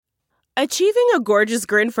Achieving a gorgeous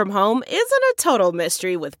grin from home isn't a total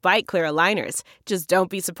mystery with Byte Clear aligners. Just don't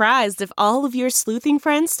be surprised if all of your sleuthing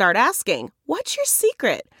friends start asking, "What's your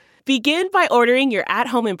secret?" Begin by ordering your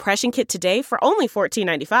at-home impression kit today for only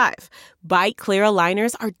 $14.95. Byte Clear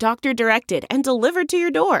aligners are doctor-directed and delivered to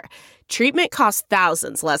your door. Treatment costs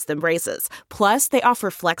thousands less than braces. Plus, they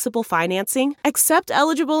offer flexible financing, accept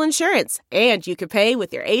eligible insurance, and you can pay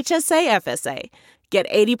with your HSA FSA. Get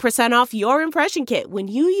 80% off your impression kit when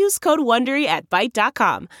you use code WONDERY at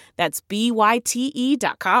Byte.com. That's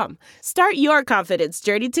BYTE.com. Start your confidence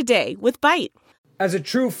journey today with Byte. As a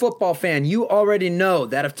true football fan, you already know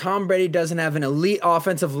that if Tom Brady doesn't have an elite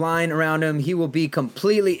offensive line around him, he will be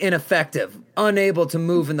completely ineffective, unable to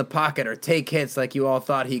move in the pocket or take hits like you all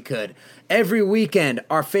thought he could. Every weekend,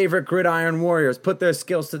 our favorite gridiron warriors put their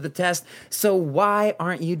skills to the test, so why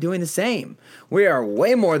aren't you doing the same? We are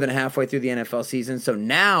way more than halfway through the NFL season, so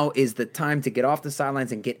now is the time to get off the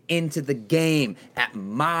sidelines and get into the game at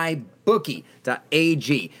MyBookie.ag.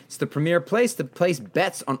 It's the premier place to place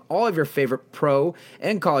bets on all of your favorite pro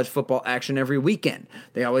and college football action every weekend.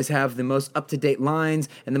 They always have the most up-to-date lines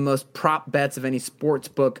and the most prop bets of any sports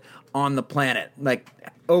book on the planet. Like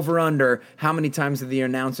over-under, how many times are the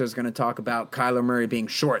announcers going to talk about Kyler Murray being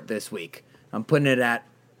short this week? I'm putting it at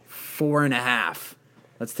 4.5.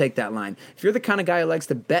 Let's take that line. If you're the kind of guy who likes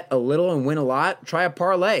to bet a little and win a lot, try a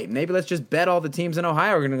parlay. Maybe let's just bet all the teams in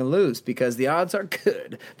Ohio are going to lose because the odds are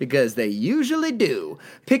good, because they usually do.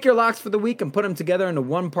 Pick your locks for the week and put them together into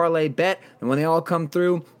one parlay bet, and when they all come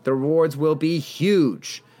through, the rewards will be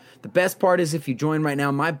huge. The best part is if you join right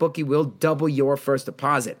now, MyBookie will double your first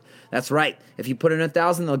deposit. That's right. If you put in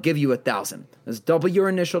 $1,000, they'll give you $1,000. That's double your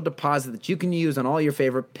initial deposit that you can use on all your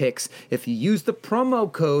favorite picks if you use the promo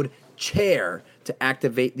code CHAIR to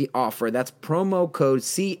activate the offer. That's promo code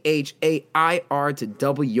CHAIR to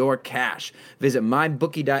double your cash. Visit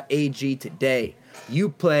mybookie.ag today. You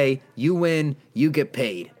play, you win, you get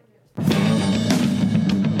paid. Go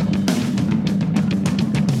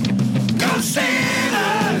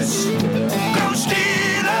Steelers! Go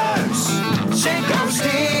Steelers! Say go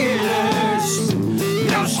Steelers!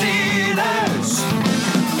 Go Steelers!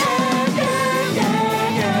 Yeah, yeah, yeah,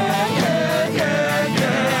 yeah, yeah, yeah,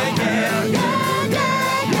 yeah, yeah,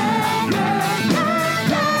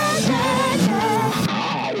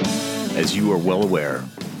 yeah. As you are well aware,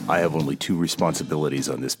 I have only two responsibilities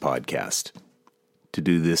on this podcast: to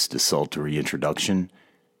do this desultory introduction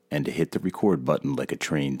and to hit the record button like a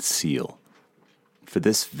trained seal. For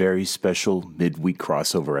this very special midweek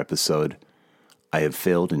crossover episode, I have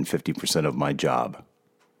failed in 50% of my job.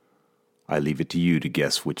 I leave it to you to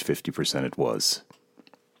guess which 50% it was.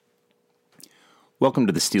 Welcome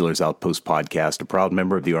to the Steelers Outpost podcast, a proud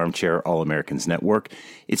member of the Armchair All-Americans Network.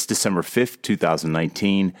 It's December 5th,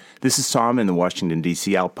 2019. This is Tom in the Washington,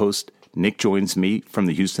 D.C. Outpost. Nick joins me from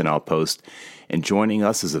the Houston Outpost, and joining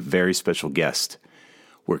us is a very special guest.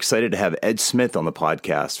 We're excited to have Ed Smith on the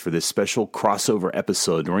podcast for this special crossover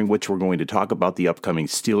episode, during which we're going to talk about the upcoming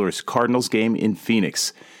Steelers-Cardinals game in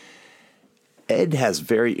Phoenix. Ed has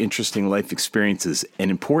very interesting life experiences,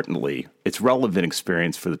 and importantly, it's relevant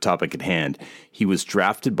experience for the topic at hand. He was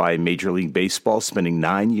drafted by Major League Baseball, spending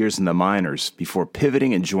 9 years in the minors before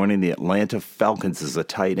pivoting and joining the Atlanta Falcons as a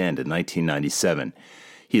tight end in 1997.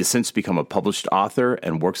 He has since become a published author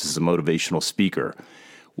and works as a motivational speaker.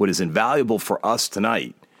 What is invaluable for us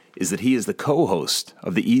tonight is that he is the co-host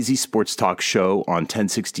of the Easy Sports Talk show on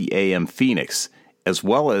 1060 AM Phoenix, as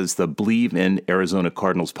well as the Believe in Arizona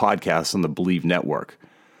Cardinals podcast on the Believe Network.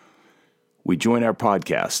 We join our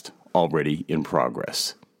podcast already in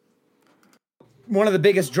progress. One of the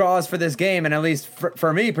biggest draws for this game, and at least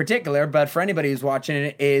for me in particular, but for anybody who's watching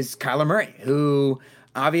it, is Kyler Murray, who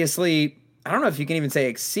obviously, I don't know if you can even say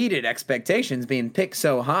exceeded expectations being picked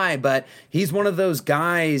so high, but he's one of those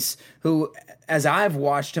guys who, as I've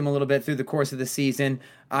watched him a little bit through the course of the season,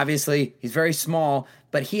 obviously he's very small,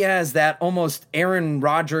 but he has that almost Aaron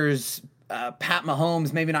Rodgers, Pat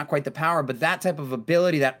Mahomes, maybe not quite the power, but that type of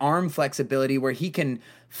ability, that arm flexibility where he can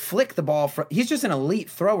flick the ball. He's just an elite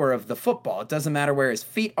thrower of the football. It doesn't matter where his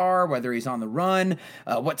feet are, whether he's on the run,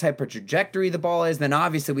 what type of trajectory the ball is. Then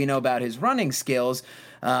obviously we know about his running skills.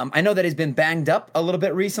 I know that he's been banged up a little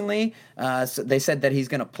bit recently. So they said that he's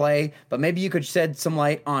going to play, but maybe you could shed some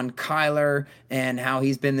light on Kyler and how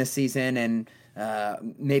he's been this season, and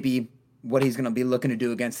maybe what he's going to be looking to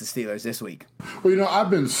do against the Steelers this week. Well, I've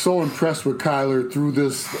been so impressed with Kyler through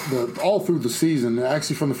all through the season.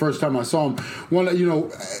 Actually, from the first time I saw him,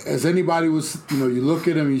 as anybody was, you look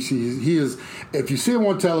at him, you see he is. If you see him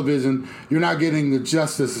on television, you're not getting the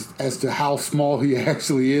justice as to how small he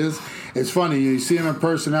actually is. It's funny, you see him in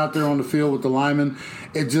person out there on the field with the linemen.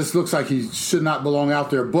 It just looks like he should not belong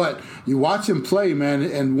out there. But you watch him play, man,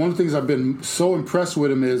 and one of the things I've been so impressed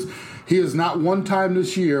with him is he has not one time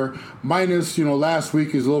this year, minus, last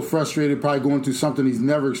week he's a little frustrated, probably going through something he's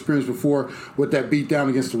never experienced before with that beat down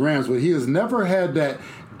against the Rams, but he has never had that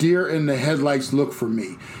deer in the headlights look for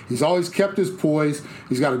me. He's always kept his poise.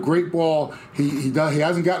 He's got a great ball. He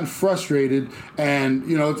hasn't gotten frustrated, and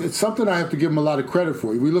it's something I have to give him a lot of credit for.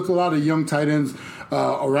 We look at a lot of young tight ends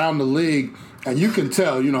around the league, and you can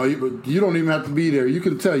tell. You don't even have to be there. You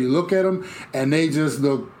can tell. You look at them, and they just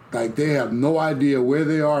look like they have no idea where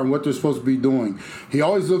they are and what they're supposed to be doing. He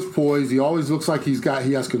always looks poised. He always looks like he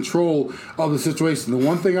has control of the situation. The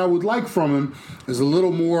one thing I would like from him is a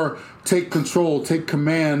little more take control, take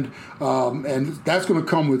command, and that's going to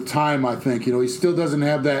come with time, I think. He still doesn't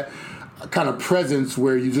have that kind of presence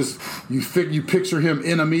where you picture him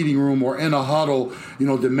in a meeting room or in a huddle,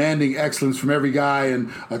 demanding excellence from every guy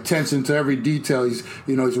and attention to every detail. He's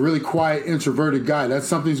a really quiet, introverted guy. That's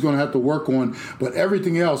something he's going to have to work on. But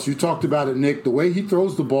everything else, you talked about it, Nick, the way he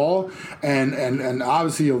throws the ball and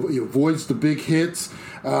obviously he avoids the big hits.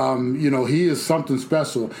 He is something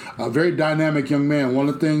special. A very dynamic young man. One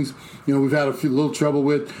of the things, we've had a little trouble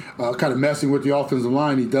with, kind of messing with the offensive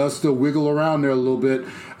line. He does still wiggle around there a little bit,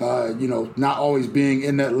 not always being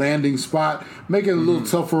in that landing spot, making it a little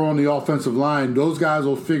tougher on the offensive line. Those guys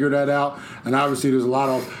will figure that out. And obviously there's a lot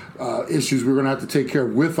of issues we're going to have to take care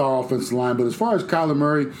of with our offensive line. But as far as Kyler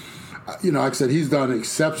Murray, like I said, he's done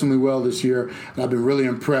exceptionally well this year, and I've been really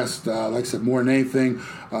impressed. Like I said, more than anything,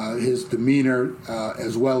 his demeanor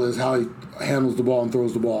as well as how he handles the ball and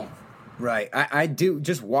throws the ball. Right. I do.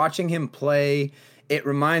 Just watching him play, it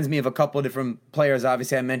reminds me of a couple of different players.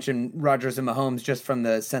 Obviously, I mentioned Rodgers and Mahomes just from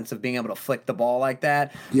the sense of being able to flick the ball like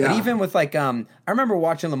that. Yeah. But even with I remember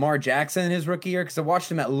watching Lamar Jackson in his rookie year because I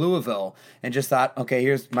watched him at Louisville and just thought, okay,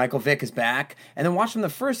 here's Michael Vick is back. And then watched him the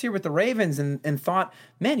first year with the Ravens and thought,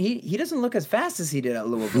 man, he doesn't look as fast as he did at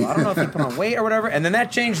Louisville. I don't know if he put on weight or whatever. And then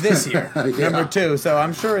that changed this year, number 2. So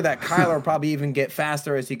I'm sure that Kyler will probably even get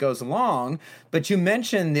faster as he goes along. But you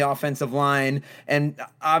mentioned the offensive line, and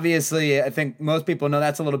obviously I think most people know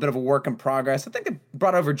that's a little bit of a work in progress. I think they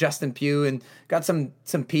brought over Justin Pugh and got some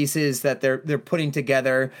pieces that they're putting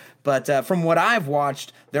together. But from what I've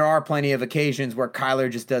watched, there are plenty of occasions where Kyler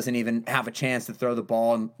just doesn't even have a chance to throw the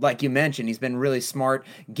ball. And like you mentioned, he's been really smart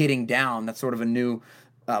getting down. That's sort of a new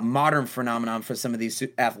modern phenomenon for some of these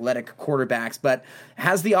athletic quarterbacks. But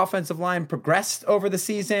has the offensive line progressed over the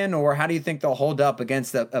season, or how do you think they'll hold up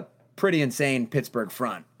against a pretty insane Pittsburgh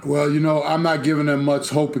front? Well, I'm not giving them much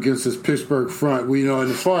hope against this Pittsburgh front. And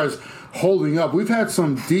as far as holding up, we've had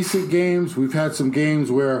some decent games. We've had some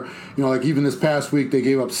games where, like even this past week, they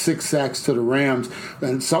gave up 6 sacks to the Rams.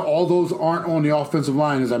 And so all those aren't on the offensive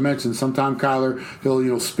line. As I mentioned, sometimes Kyler,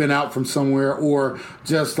 he'll spin out from somewhere, or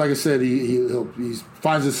just, like I said, he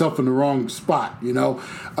finds himself in the wrong spot,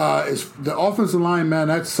 It's the offensive line, man,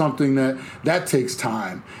 that's something that takes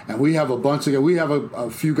time. And we have a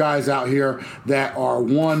few guys out here that are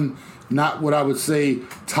not what I would say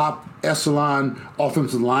top echelon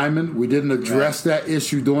offensive linemen. We didn't address that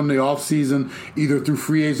issue during the offseason, either through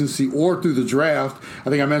free agency or through the draft. I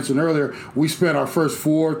think I mentioned earlier, we spent our first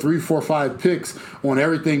 5 picks on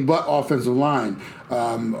everything but offensive line.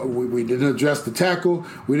 We didn't address the tackle.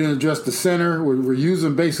 We didn't address the center. We're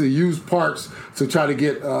using basically used parts to try to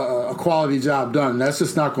get a quality job done. That's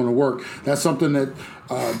just not going to work. That's something that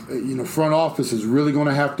front office is really going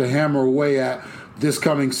to have to hammer away at this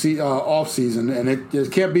coming off season, and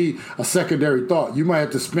it can't be a secondary thought. You might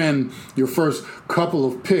have to spend your first couple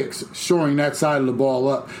of picks shoring that side of the ball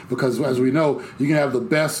up, because as we know, you can have the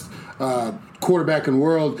best quarterback in the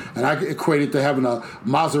world, and I equate it to having a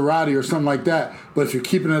Maserati or something like that. But if you're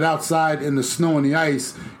keeping it outside in the snow and the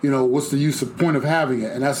ice, what's the point of having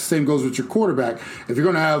it? And that's the same goes with your quarterback. If you're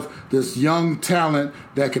going to have this young talent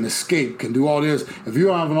that can escape, can do all this, if you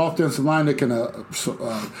don't have an offensive line that can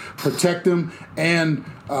protect him and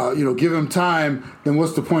give him time, then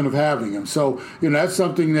what's the point of having him? So that's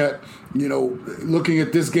something that looking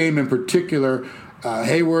at this game in particular.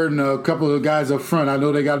 Hayward and a couple of guys up front, I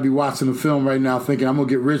know they got to be watching the film right now thinking I'm going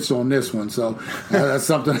to get rich on this one. So that's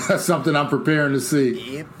something I'm preparing to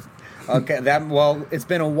see. Yep. Okay, it's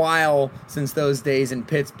been a while since those days in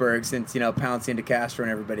Pittsburgh, since Pouncey and DeCastro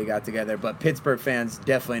and everybody got together. But Pittsburgh fans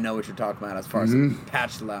definitely know what you're talking about as far as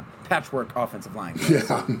patchwork offensive line goes.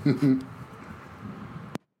 Yeah.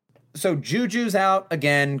 So Juju's out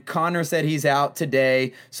again. Connor said he's out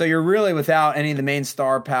today. So you're really without any of the main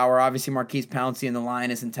star power. Obviously, Marquise Pouncey and the line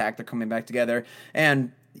is intact. They're coming back together.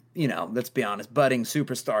 And, let's be honest, budding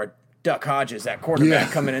superstar Duck Hodges, that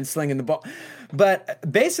quarterback coming in slinging the ball. But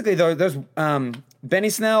basically, though, there's Benny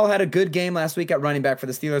Snell had a good game last week at running back for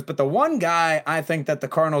the Steelers. But the one guy I think that the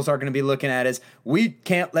Cardinals are going to be looking at is we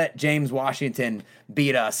can't let James Washington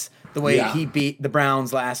beat us the way he beat the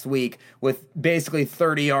Browns last week with basically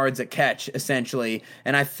 30 yards a catch, essentially.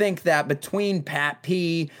 And I think that between Pat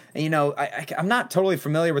P, I'm not totally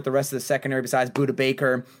familiar with the rest of the secondary besides Budda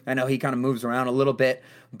Baker. I know he kind of moves around a little bit.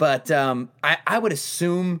 But I would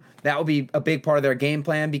assume that will be a big part of their game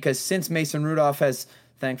plan because since Mason Rudolph has,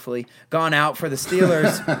 thankfully, gone out for the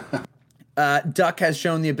Steelers, Duck has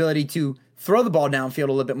shown the ability to throw the ball downfield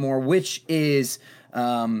a little bit more, which is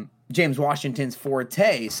James Washington's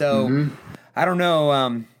forte. So I don't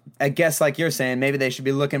know. I guess like you're saying, maybe they should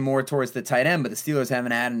be looking more towards the tight end, but the Steelers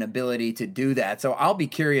haven't had an ability to do that. So I'll be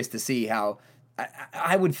curious to see how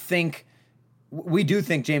I would think. We do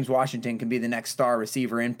think James Washington can be the next star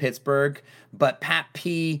receiver in Pittsburgh, but Pat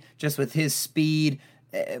P, just with his speed,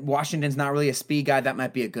 Washington's not really a speed guy. That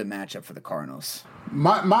might be a good matchup for the Cardinals.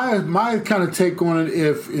 My kind of take on it,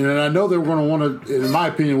 and I know they're going to want to, in my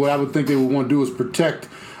opinion, what I would think they would want to do is protect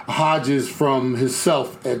Hodges from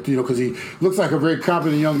himself, because he looks like a very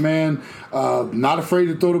competent young man, not afraid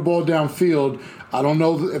to throw the ball downfield. I don't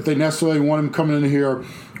know if they necessarily want him coming in here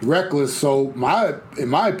reckless. So in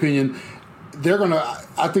my opinion,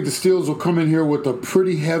 I think the Steelers will come in here with a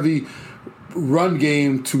pretty heavy run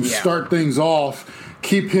game to start things off,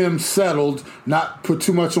 keep him settled, not put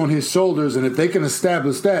too much on his shoulders. And if they can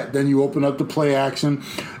establish that, then you open up the play action,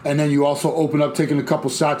 and then you also open up taking a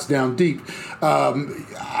couple shots down deep.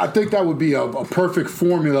 I think that would be a perfect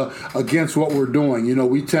formula against what we're doing.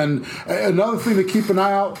 Another thing to keep an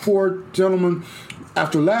eye out for, gentlemen,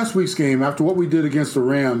 after last week's game, after what we did against the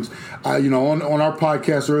Rams, on our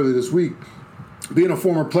podcast earlier this week, being a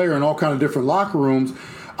former player in all kind of different locker rooms,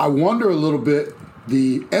 I wonder a little bit,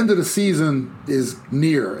 the end of the season is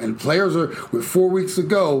near, and players are, with 4 weeks to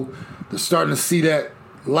go, they're starting to see that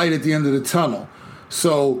light at the end of the tunnel.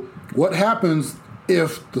 So what happens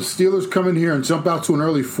if the Steelers come in here and jump out to an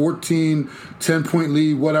early 14, 10-point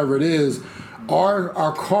lead, whatever it is? Are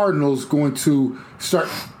our Cardinals going to start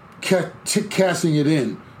cashing it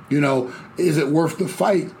in? Is it worth the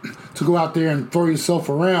fight to go out there and throw yourself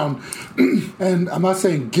around? And I'm not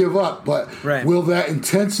saying give up, but will that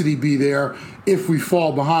intensity be there if we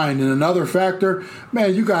fall behind? And another factor,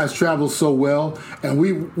 man, you guys travel so well, and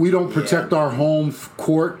we don't protect our home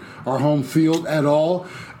court, our home field at all.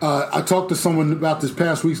 I talked to someone about this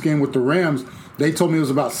past week's game with the Rams. They told me it was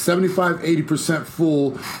about 75-80%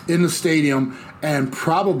 full in the stadium and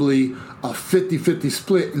probably a 50-50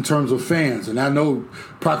 split in terms of fans. And I know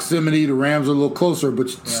proximity, the Rams are a little closer, but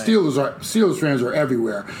Steelers fans are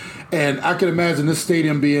everywhere. And I can imagine this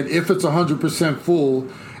stadium being, if it's 100% full,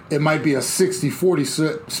 it might be a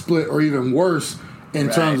 60-40 split or even worse in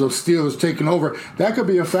terms of Steelers taking over. That could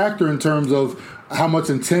be a factor in terms of how much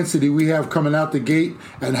intensity we have coming out the gate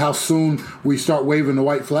and how soon we start waving the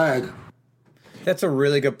white flag. That's a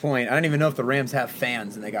really good point. I don't even know if the Rams have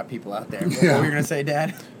fans and they got people out there. What were you going to say,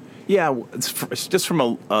 Dad? Yeah, it's just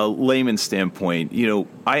from a layman's standpoint,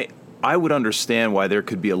 I would understand why there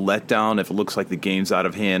could be a letdown if it looks like the game's out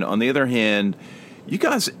of hand. On the other hand, you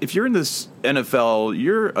guys, if you're in this NFL,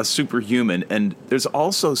 you're a superhuman, and there's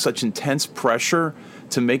also such intense pressure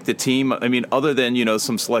to make the team. I mean, other than,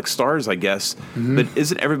 some select stars, I guess, but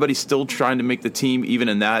isn't everybody still trying to make the team even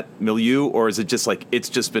in that milieu, or is it just like it's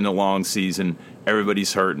just been a long season,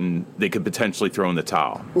 everybody's hurt, and they could potentially throw in the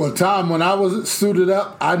towel? Well, Tom, when I was suited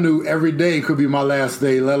up, I knew every day could be my last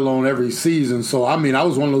day, let alone every season. So, I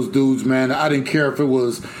was one of those dudes, man. I didn't care if it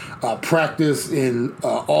was practice in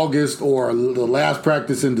August or the last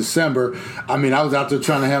practice in December. I was out there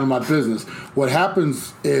trying to handle my business. What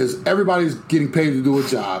happens is everybody's getting paid to do a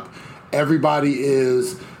job. Everybody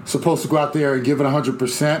is supposed to go out there and give it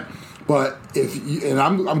 100%. But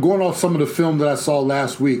I'm going off some of the film that I saw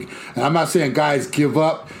last week, and I'm not saying guys give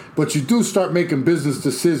up but you do start making business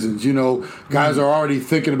decisions. Guys are already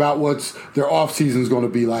thinking about what's their off season is going to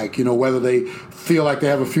be like. Whether they feel like they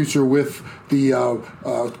have a future with the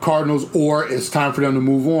Cardinals or it's time for them to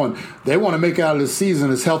move on. They want to make it out of the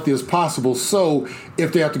season as healthy as possible. So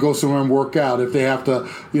if they have to go somewhere and work out, if they have to,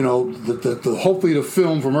 hopefully the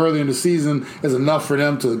film from early in the season is enough for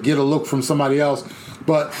them to get a look from somebody else.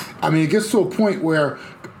 But it gets to a point where,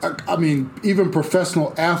 even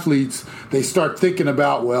professional athletes, they start thinking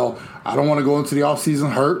about, well, I don't want to go into the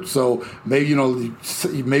offseason hurt, so maybe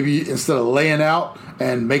instead of laying out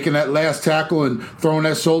and making that last tackle and throwing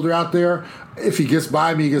that shoulder out there, if he gets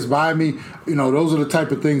by me, he gets by me. Those are the type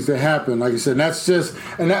of things that happen. Like I said, and that's just,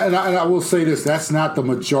 and I will say this, that's not the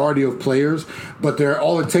majority of players, but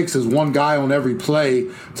all it takes is one guy on every play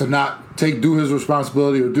to not do his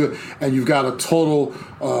responsibility or do it, and you've got a total,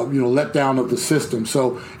 letdown of the system.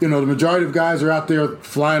 So, the majority of guys are out there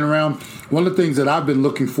flying around. One of the things that I've been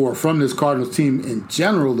looking for from this Cardinals team in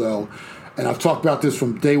general, though, and I've talked about this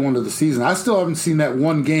from day one of the season, I still haven't seen that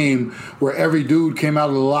one game where every dude came out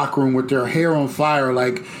of the locker room with their hair on fire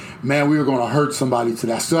like, man, we were going to hurt somebody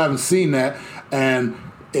today. I still haven't seen that. And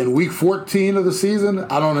in week 14 of the season,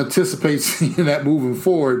 I don't anticipate seeing that moving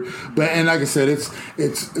forward. And like I said, it's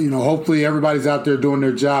hopefully everybody's out there doing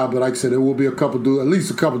their job. But like I said, there will be at least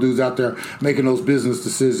a couple dudes out there making those business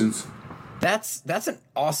decisions. That's an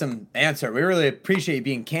awesome answer. We really appreciate you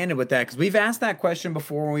being candid with that, because we've asked that question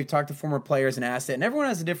before when we've talked to former players and asked it, and everyone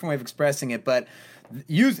has a different way of expressing it. But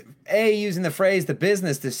using the phrase "the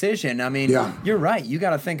business decision," You're right. You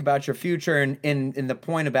got to think about your future, and in the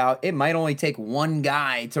point about it might only take one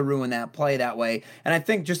guy to ruin that play that way. And I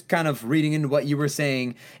think just kind of reading into what you were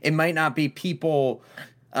saying, it might not be people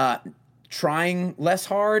trying less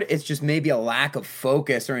hard. It's just maybe a lack of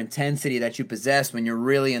focus or intensity that you possess when you're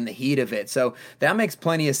really in the heat of it. So that makes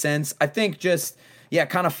plenty of sense. I think just,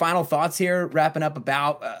 kind of final thoughts here, wrapping up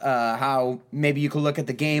about how maybe you could look at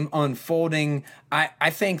the game unfolding.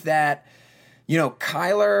 I think that,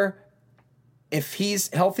 Kyler, if he's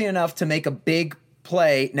healthy enough to make a big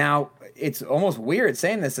play, now it's almost weird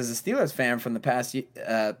saying this as a Steelers fan from the past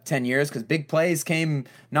 10 years, because big plays came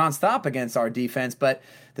nonstop against our defense, but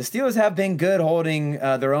the Steelers have been good holding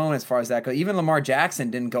their own as far as that goes. Even Lamar Jackson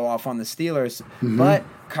didn't go off on the Steelers, but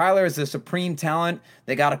Kyler is a supreme talent.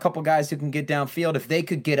 They got a couple guys who can get downfield. If they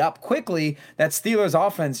could get up quickly, that Steelers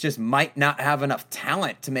offense just might not have enough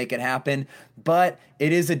talent to make it happen, but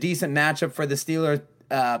it is a decent matchup for the Steelers,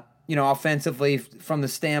 offensively, from the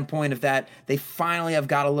standpoint of that they finally have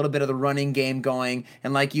got a little bit of the running game going.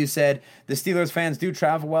 And like you said, the Steelers fans do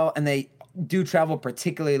travel well, and they do travel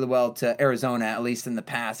particularly well to Arizona, at least in the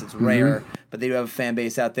past. It's rare, but they do have a fan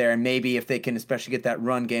base out there, and maybe if they can especially get that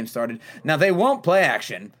run game started. Now, they won't play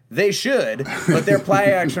action. They should, but their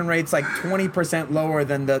play action rate's like 20% lower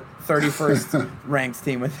than the 31st ranked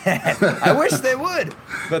team with that. I wish they would,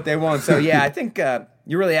 but they won't. So, I think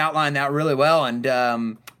you really outlined that really well. And,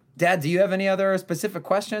 Dad, do you have any other specific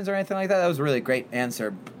questions or anything like that? That was a really great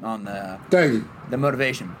answer on the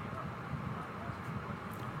motivation.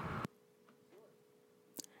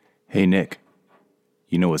 Hey, Nick,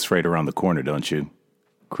 you know what's right around the corner, don't you?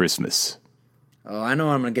 Christmas. Oh, I know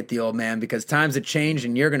I'm going to get the old man, because times have changed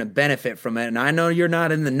and you're going to benefit from it. And I know you're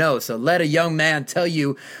not in the know, so let a young man tell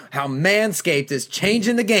you how Manscaped is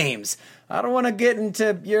changing the games. I don't want to get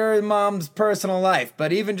into your mom's personal life,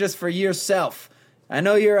 but even just for yourself, I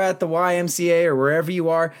know you're at the YMCA or wherever you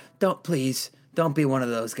are. Don't be one of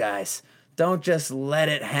those guys. Don't just let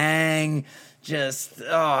it hang.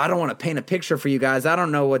 I don't want to paint a picture for you guys. I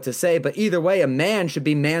don't know what to say, but either way, a man should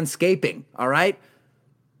be manscaping, all right?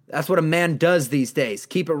 That's what a man does these days.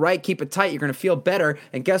 Keep it right, keep it tight. You're going to feel better,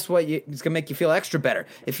 and guess what? It's going to make you feel extra better.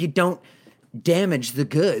 If you don't damage the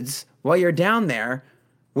goods while you're down there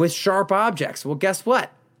with sharp objects, well, guess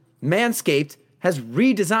what? Manscaped has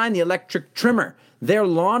redesigned the electric trimmer. Their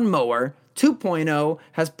lawnmower 2.0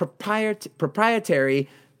 has proprietary,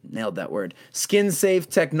 nailed that word, skin-safe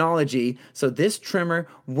technology, so this trimmer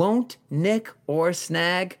won't nick or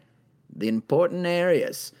snag the important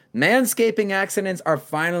areas. Manscaping accidents are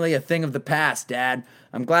finally a thing of the past, Dad.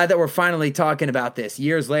 I'm glad that we're finally talking about this.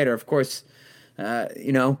 Years later, of course,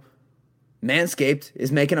 Manscaped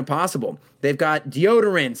is making it possible. They've got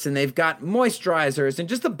deodorants, and they've got moisturizers, and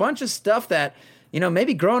just a bunch of stuff that,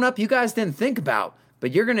 maybe growing up you guys didn't think about,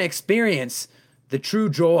 but you're going to experience the true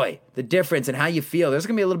joy, the difference, and how you feel. There's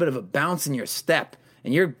going to be a little bit of a bounce in your step.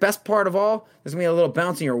 And your best part of all, there's going to be a little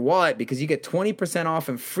bounce in your wallet, because you get 20% off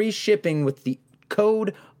and free shipping with the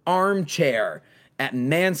code ARMCHAIR at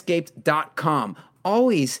manscaped.com.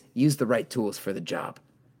 Always use the right tools for the job.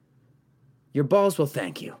 Your balls will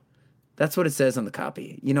thank you. That's what it says on the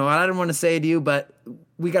copy. You know, I didn't want to say it to you, but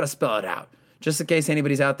we got to spell it out. Just in case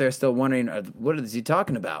anybody's out there still wondering, what is he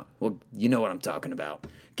talking about? Well, you know what I'm talking about.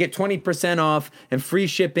 Get 20% off and free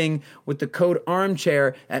shipping with the code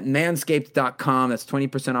armchair at manscaped.com. That's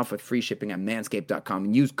 20% off with free shipping at manscaped.com.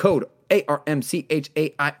 And use code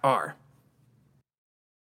ARMCHAIR.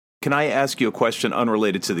 Can I ask you a question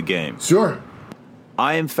unrelated to the game? Sure.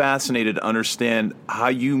 I am fascinated to understand how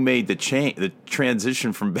you made the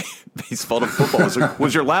transition from baseball to football.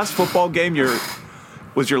 Was your last football game your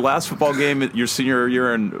senior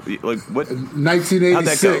year in like what?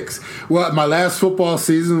 1986. Well, my last football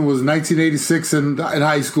season was 1986 in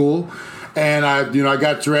high school, and I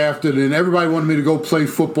got drafted, and everybody wanted me to go play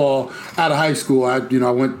football out of high school. I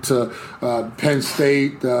went to Penn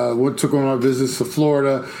State, took on my visits to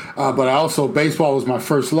Florida, but baseball was my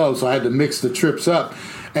first love, so I had to mix the trips up.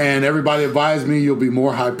 And everybody advised me you'll be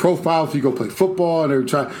more high profile if you go play football.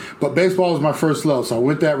 But baseball was my first love, so I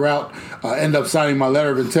went that route. Ended up signing my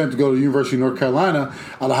letter of intent to go to the University of North Carolina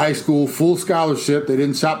out of high school, full scholarship. They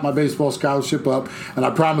didn't chop my baseball scholarship up, and I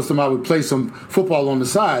promised them I would play some football on the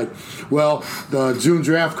side. Well, the June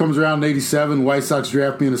draft comes around in '87. White Sox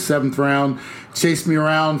draft me in the 7th round. Chased me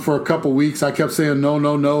around for a couple weeks. I kept saying no,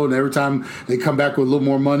 and every time they come back with a little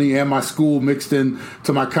more money and my school mixed in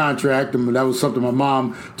to my contract, and that was something my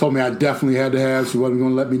mom told me I definitely had to have. She wasn't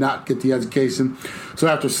going to let me not get the education. So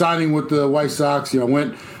after signing with the White Sox, I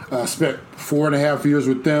went, spent 4.5 years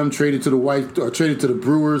with them, traded to the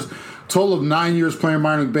Brewers. Total of 9 years playing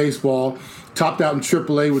minor league baseball. Topped out in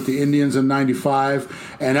AAA with the Indians in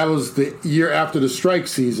 '95, and that was the year after the strike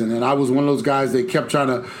season. And I was one of those guys they kept trying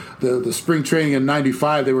to, the spring training in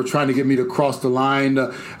 '95, they were trying to get me to cross the line,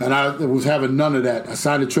 and I was having none of that. I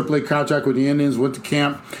signed a AAA contract with the Indians, went to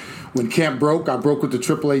camp. When camp broke, I broke with the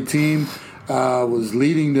AAA team. Was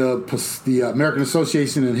leading the American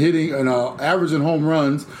Association in hitting and averaging home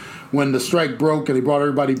runs when the strike broke, and they brought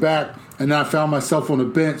everybody back. And then I found myself on the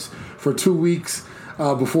bench for 2 weeks.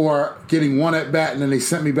 Before getting one at bat, and then they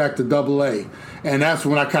sent me back to AA. And that's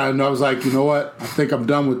when I was like, you know what? I think I'm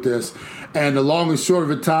done with this. And the long and short of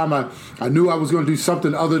it, Tom, I knew I was going to do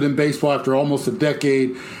something other than baseball after almost a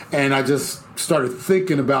decade. And I just started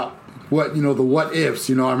thinking about the what ifs.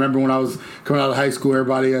 I remember when I was coming out of high school,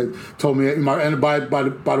 everybody told me, and by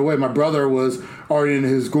the way, my brother was already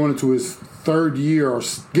going into his 3rd year or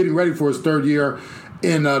getting ready for his 3rd year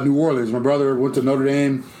in New Orleans. My brother went to Notre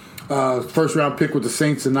Dame. First round pick with the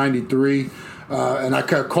Saints in '93, and I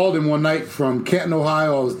called him one night from Canton,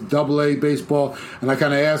 Ohio. I was AA baseball, and I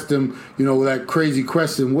kind of asked him, that crazy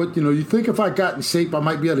question: "What, you think if I got in shape, I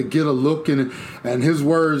might be able to get a look?" And his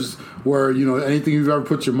words were, "Anything you've ever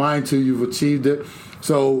put your mind to, you've achieved it."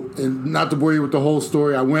 So, and not to bore you with the whole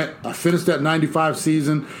story, I finished that '95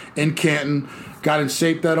 season in Canton. Got in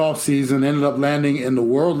shape that offseason, ended up landing in the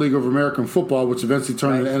World League of American Football, which eventually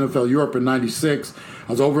turned into NFL Europe in '96.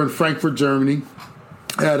 I was over in Frankfurt, Germany.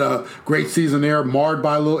 Had a great season there, marred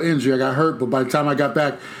by a little injury. I got hurt, but by the time I got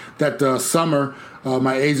back that summer,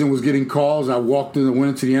 my agent was getting calls. I walked in and went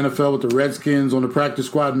into the NFL with the Redskins on the practice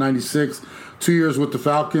squad in '96. 2 years with the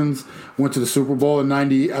Falcons. Went to the Super Bowl in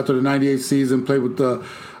 '90 after the '98 season. Played with the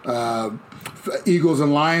Eagles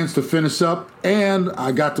and Lions to finish up, and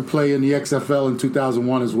I got to play in the XFL in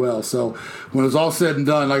 2001 as well. So when it was all said and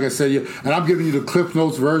done, like I said, and I'm giving you the Cliff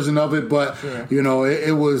Notes version of it, but sure.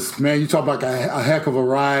 It was, man, you talk about a heck of a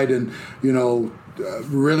ride, and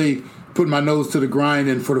really putting my nose to the grind.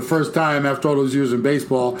 And for the first time after all those years in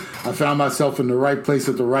baseball, I found myself in the right place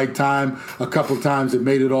at the right time. A couple of times it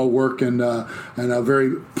made it all work, and I'm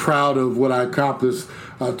very proud of what I accomplished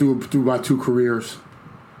through my 2 careers.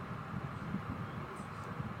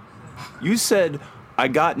 You said I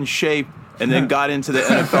got in shape and then got into the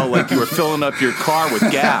NFL like you were filling up your car with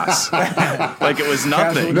gas. Like it was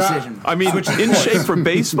nothing. I mean, in shape for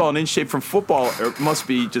baseball and in shape for football, it must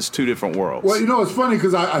be just 2 different worlds. Well, it's funny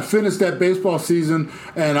because I finished that baseball season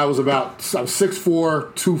and I was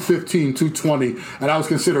 6'4", 215, 220, and I was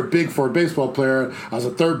considered big for a baseball player. I was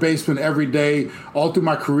a third baseman every day. All through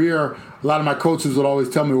my career, a lot of my coaches would always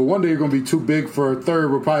tell me, well, one day you're going to be too big for a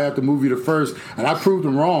third. We'll probably have to move you to first. And I proved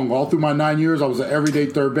them wrong. All through my 9 years, I was an everyday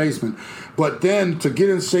third baseman. But then to get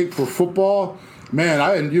in shape for football, man,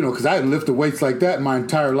 I hadn't, because I hadn't lifted weights like that in my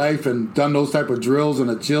entire life and done those type of drills and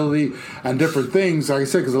agility and different things. Like I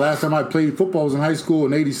said, because the last time I played football was in high school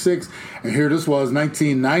in '86, and here this was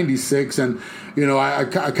 1996. And, I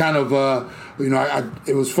kind of,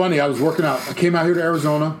 it was funny. I was working out. I came out here to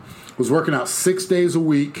Arizona, was working out 6 days a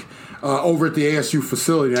week. over at the ASU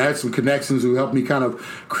facility. And I had some connections who helped me kind of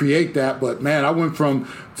create that. But, man, I went from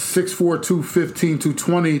 6'4", 215,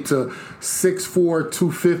 220 to 6'4",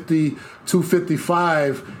 250,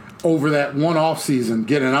 255 over that one off season.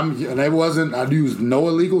 I used no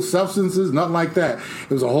illegal substances, nothing like that.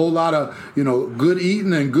 It was a whole lot of, good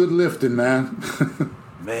eating and good lifting, man.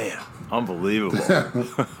 Man, unbelievable.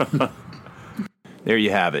 There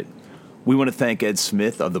you have it. We want to thank Ed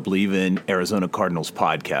Smith of the Believe in Arizona Cardinals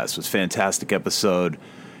podcast. It was a fantastic episode.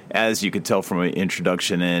 As you could tell from my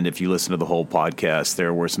introduction, and if you listen to the whole podcast,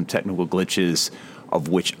 there were some technical glitches of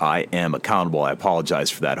which I am accountable. I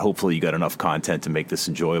apologize for that. Hopefully you got enough content to make this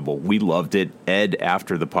enjoyable. We loved it. Ed,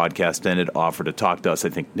 after the podcast ended, offered to talk to us. I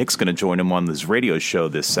think Nick's going to join him on this radio show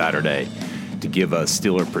this Saturday to give a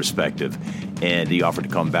Steeler perspective. And he offered to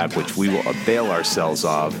come back, which we will avail ourselves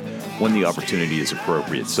of when the opportunity is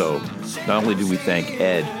appropriate. So not only do we thank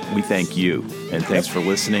Ed, we thank you. And thanks for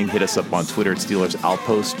listening. Hit us up on Twitter at Steelers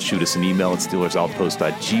Outpost. Shoot us an email at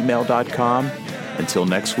steelersoutpost@gmail.com. Until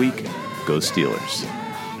next week, go Steelers.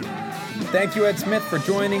 Thank you, Ed Smith, for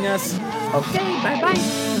joining us. Okay, bye-bye.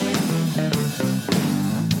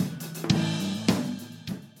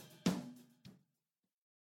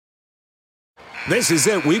 This is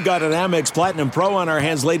it. We've got an Amex Platinum Pro on our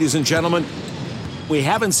hands, ladies and gentlemen. We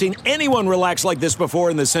haven't seen anyone relax like this before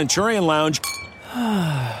in the Centurion Lounge.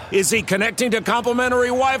 Is he connecting to complimentary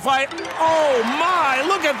Wi-Fi? Oh, my.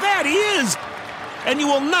 Look at that. He is. And you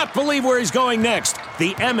will not believe where he's going next.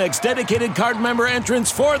 The Amex dedicated card member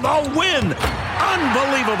entrance for the win.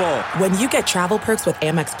 Unbelievable. When you get travel perks with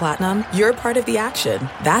Amex Platinum, you're part of the action.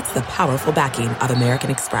 That's the powerful backing of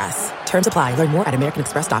American Express. Terms apply. Learn more at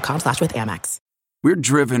americanexpress.com/withAmex. We're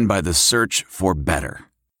driven by the search for better.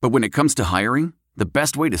 But when it comes to hiring, the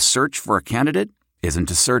best way to search for a candidate isn't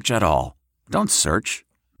to search at all. Don't search.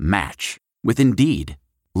 Match. With Indeed.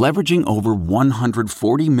 Leveraging over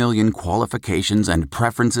 140 million qualifications and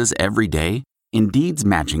preferences every day, Indeed's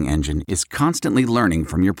matching engine is constantly learning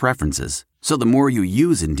from your preferences. So the more you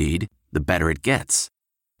use Indeed, the better it gets.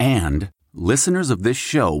 And listeners of this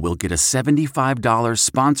show will get a $75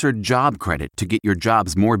 sponsored job credit to get your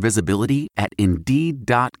jobs more visibility at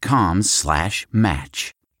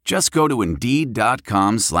Indeed.com/match. Just go to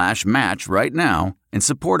Indeed.com/match right now and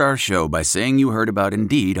support our show by saying you heard about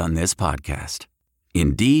Indeed on this podcast.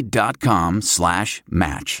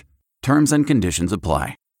 Indeed.com/match. Terms and conditions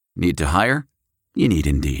apply. Need to hire? You need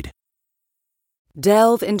Indeed.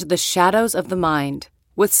 Delve into the shadows of the mind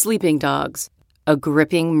with Sleeping Dogs, a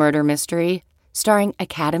gripping murder mystery starring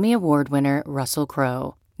Academy Award winner Russell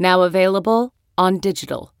Crowe. Now available on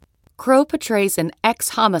digital. Crowe portrays an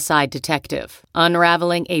ex-homicide detective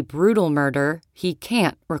unraveling a brutal murder he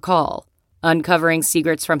can't recall. Uncovering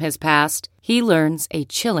secrets from his past, he learns a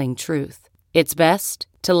chilling truth. It's best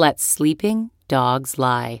to let sleeping dogs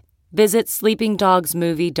lie. Visit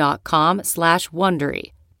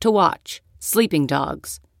sleepingdogsmovie.com/Wondery to watch Sleeping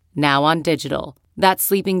Dogs, now on digital. That's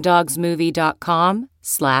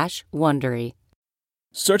sleepingdogsmovie.com/Wondery.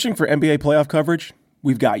 Searching for NBA playoff coverage?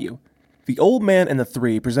 We've got you. The Old Man and the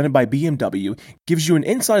Three, presented by BMW, gives you an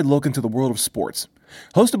inside look into the world of sports.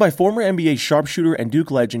 Hosted by former NBA sharpshooter and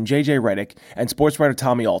Duke legend J.J. Redick and sports writer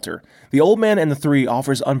Tommy Alter, The Old Man and the Three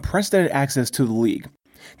offers unprecedented access to the league.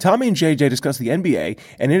 Tommy and J.J. discuss the NBA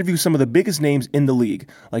and interview some of the biggest names in the league,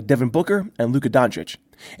 like Devin Booker and Luka Doncic.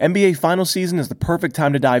 NBA final season is the perfect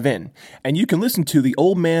time to dive in, and you can listen to The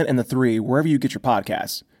Old Man and the Three wherever you get your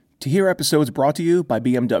podcasts. To hear episodes brought to you by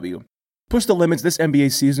BMW. Push the limits this NBA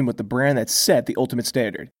season with the brand that set the ultimate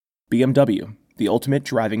standard. BMW, the ultimate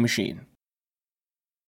driving machine.